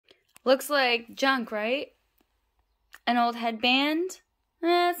Looks like junk, right? An old headband.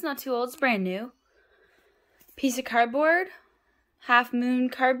 It's not too old, it's brand new. Piece of cardboard. Half moon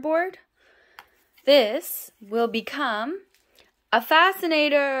cardboard. This will become a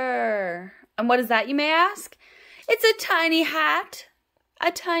fascinator. And what is that, you may ask? It's a tiny hat.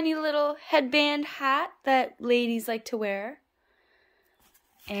 A tiny little headband hat that ladies like to wear.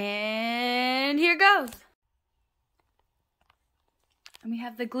 And here goes. And we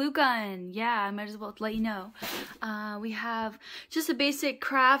have the glue gun. Yeah, I might as well let you know. We have just a basic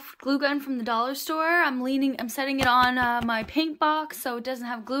craft glue gun from the dollar store. I'm setting it on my paint box so it doesn't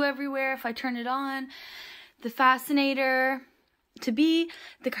have glue everywhere if I turn it on. The Fascinator to be,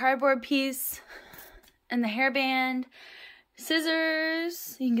 the cardboard piece, and the hairband.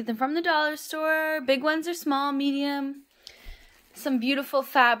 Scissors, you can get them from the dollar store. Big ones or small, medium. Some beautiful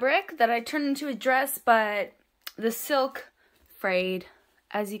fabric that I turned into a dress, but the silk frayed,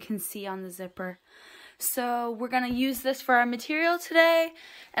 as you can see on the zipper. So we're going to use this for our material today.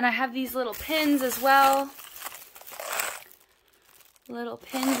 And I have these little pins as well. Little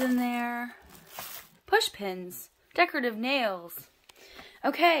pins in there. Push pins. Decorative nails.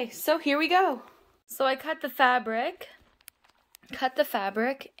 Okay, so here we go. So I cut the fabric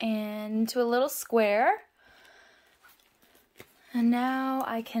into a little square. And now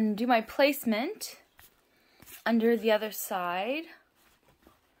I can do my placement under the other side.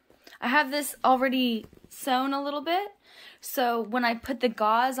 I have this already sewn a little bit, so when I put the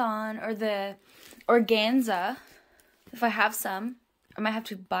gauze on, or the organza, if I have some, I might have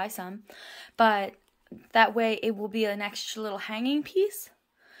to buy some, but that way it will be an extra little hanging piece.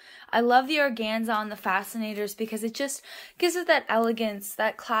 I love the organza on the Fascinators because it just gives it that elegance,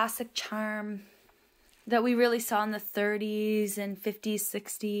 that classic charm that we really saw in the 30s and 50s,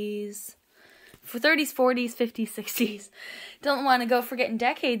 60s. For 30s, 40s, 50s, 60s. Don't want to go forgetting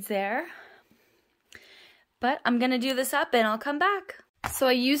decades there. But I'm going to do this up and I'll come back. So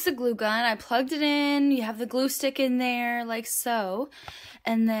I used the glue gun. I plugged it in. You have the glue stick in there like so.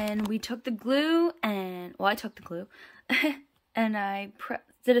 And then we took the glue and, well, I took the glue. And I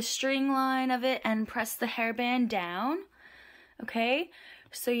did a string line of it and pressed the hairband down. Okay?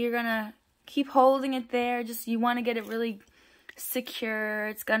 So you're going to keep holding it there. Just, you want to get it really secure.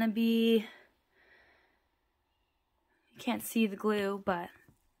 It's going to be... Can't see the glue, but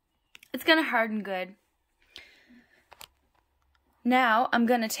it's gonna harden good. Now I'm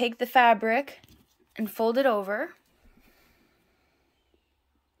gonna take the fabric and fold it over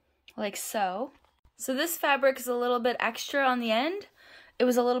like so. So this fabric is a little bit extra on the end. It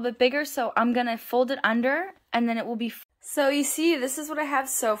was a little bit bigger, so I'm gonna fold it under and then it will be. So you see, this is what I have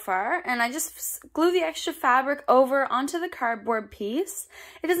so far, and I just glue the extra fabric over onto the cardboard piece.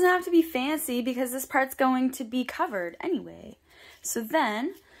 It doesn't have to be fancy because this part's going to be covered anyway. So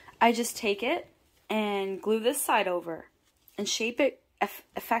then I just take it and glue this side over and shape it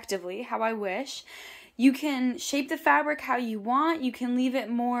effectively how I wish. You can shape the fabric how you want. You can leave it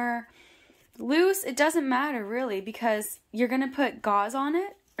more loose. It doesn't matter really because you're going to put gauze on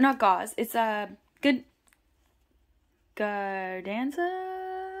it. Not gauze, it's a good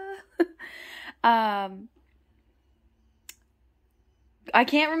Gardanza? I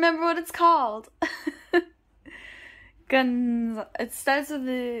can't remember what it's called. It starts with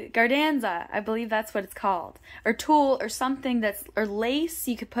the Gardanza. I believe that's what it's called. Or tulle or something or lace.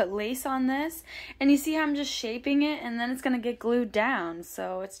 You could put lace on this. And you see how I'm just shaping it and then it's going to get glued down.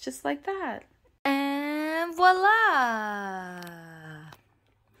 So it's just like that. And voila!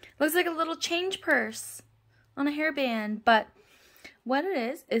 Looks like a little change purse on a hairband, but what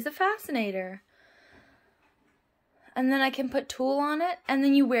it is a fascinator. And then I can put tulle on it, and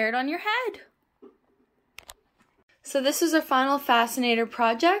then you wear it on your head. So this is our final fascinator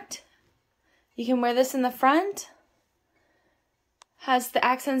project. You can wear this in the front. Has the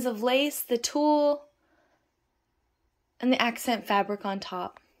accents of lace, the tulle, and the accent fabric on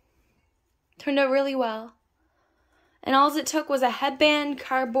top. Turned out really well. And all it took was a headband,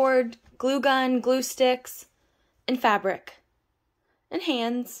 cardboard, glue gun, glue sticks, and fabric. And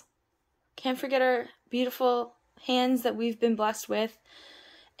hands. Can't forget our beautiful hands that we've been blessed with.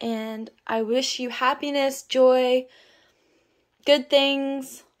 And I wish you happiness, joy, good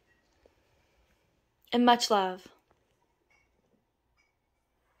things, and much love.